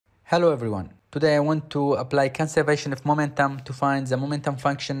Hello everyone. Today I want to apply conservation of momentum to find the momentum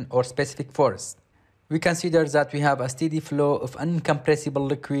function or specific force. We consider that we have a steady flow of uncompressible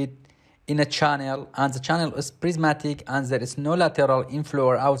liquid in a channel, and the channel is prismatic and there is no lateral inflow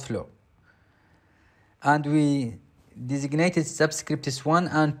or outflow. And we designated subscripts 1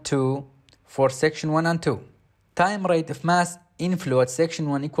 and 2 for section 1 and 2. Time rate of mass inflow at section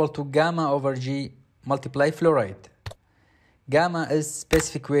 1 equal to gamma over g multiply flow rate. Gamma is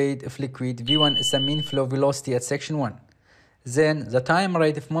specific weight of liquid, V1 is a mean flow velocity at section 1. Then the time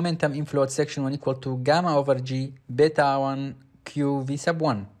rate of momentum inflow at section 1 equal to gamma over g beta 1 q v sub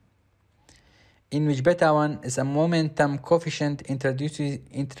 1, in which beta 1 is a momentum coefficient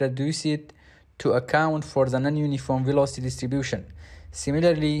introduced to account for the non-uniform velocity distribution.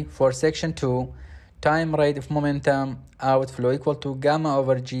 Similarly, for section 2, time rate of momentum outflow equal to gamma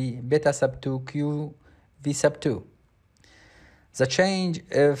over g beta sub 2 q v sub 2. The change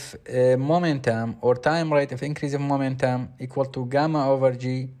of momentum or time rate of increase of momentum equal to gamma over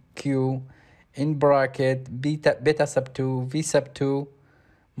g q in bracket beta sub 2 v sub 2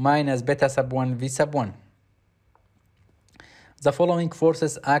 minus beta sub 1 v sub 1. The following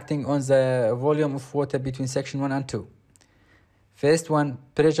forces acting on the volume of water between section 1 and 2. First one,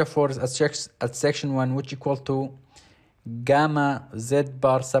 pressure force at section 1, which equal to gamma z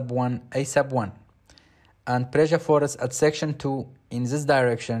bar sub 1 a sub 1. And pressure force at section 2 in this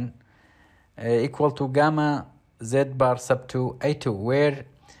direction equal to gamma z bar sub 2 a2, where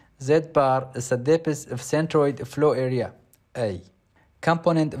z bar is the depth of centroid flow area A.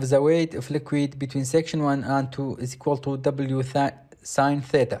 Component of the weight of liquid between section 1 and 2 is equal to W sine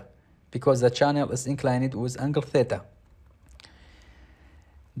theta, because the channel is inclined with angle theta.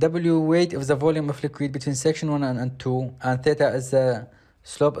 W weight of the volume of liquid between section 1 and 2, and theta is the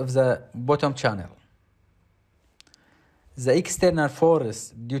slope of the bottom channel. The external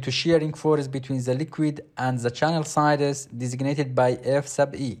force due to shearing force between the liquid and the channel sides designated by F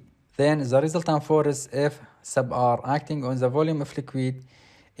sub E. Then the resultant force F sub R acting on the volume of liquid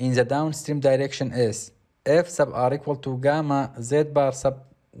in the downstream direction is F sub R equal to gamma Z bar sub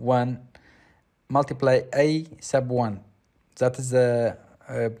 1 multiply A sub 1. That is the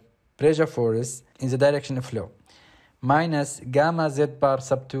pressure force in the direction of flow. Minus gamma Z bar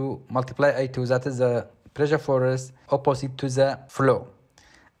sub 2 multiply A2. That is the pressure force opposite to the flow.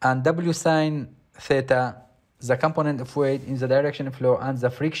 And W sine theta, the component of weight in the direction of flow, and the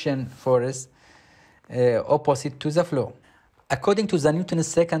friction force opposite to the flow. According to the Newton's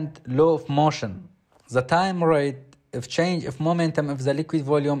second law of motion, the time rate of change of momentum of the liquid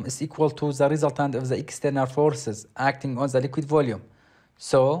volume is equal to the resultant of the external forces acting on the liquid volume.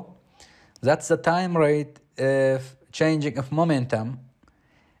 So that's the time rate of changing of momentum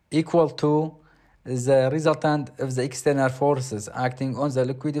equal to the resultant of the external forces acting on the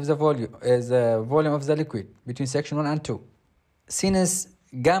liquid of the volume of the liquid between section 1 and 2. Since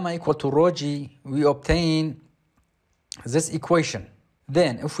gamma equal to rho g, we obtain this equation.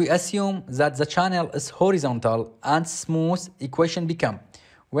 Then if we assume that the channel is horizontal and smooth, equation become,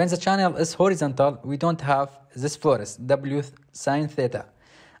 when the channel is horizontal, we don't have this force W sine theta,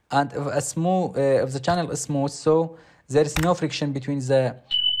 and if the channel is smooth, so there is no friction between the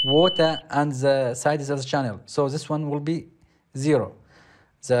water and the sides of the channel, so this one will be 0.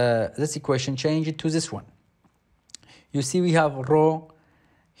 This equation changed to this one. You see we have rho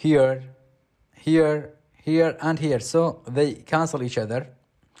here, here, here, and here, so they cancel each other.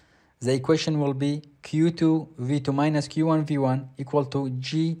 The equation will be Q2 V2 minus Q1 V1 equal to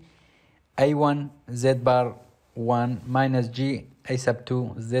G A1 Z bar 1 minus G A sub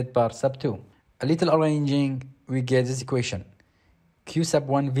 2 Z bar sub 2. A little arranging, we get this equation. Q sub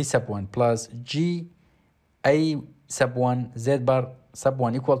 1 V sub 1 plus G A sub 1 Z bar sub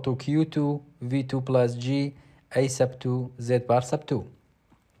 1 equal to Q2 V2 plus G A sub 2 Z bar sub 2.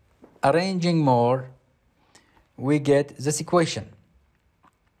 Arranging more, we get this equation.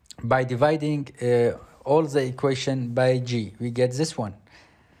 By dividing all the equation by G, we get this one.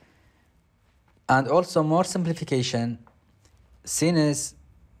 And also more simplification, since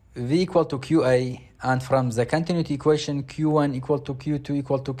V equal to QA, and from the continuity equation Q1 equal to Q2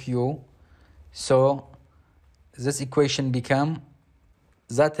 equal to Q, so this equation become,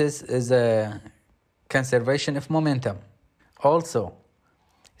 that is the conservation of momentum. Also,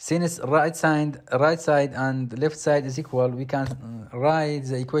 since right side and left side is equal, we can write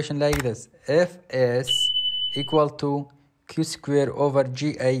the equation like this: Fs equal to Q square over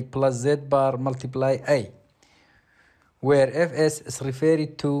GA plus Z bar multiply A, where Fs is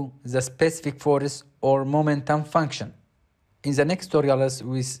referred to the specific force or momentum function. In the next tutorials,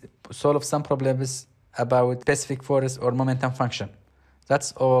 we solve some problems about specific force or momentum function.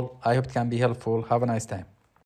 That's all. I hope it can be helpful. Have a nice time.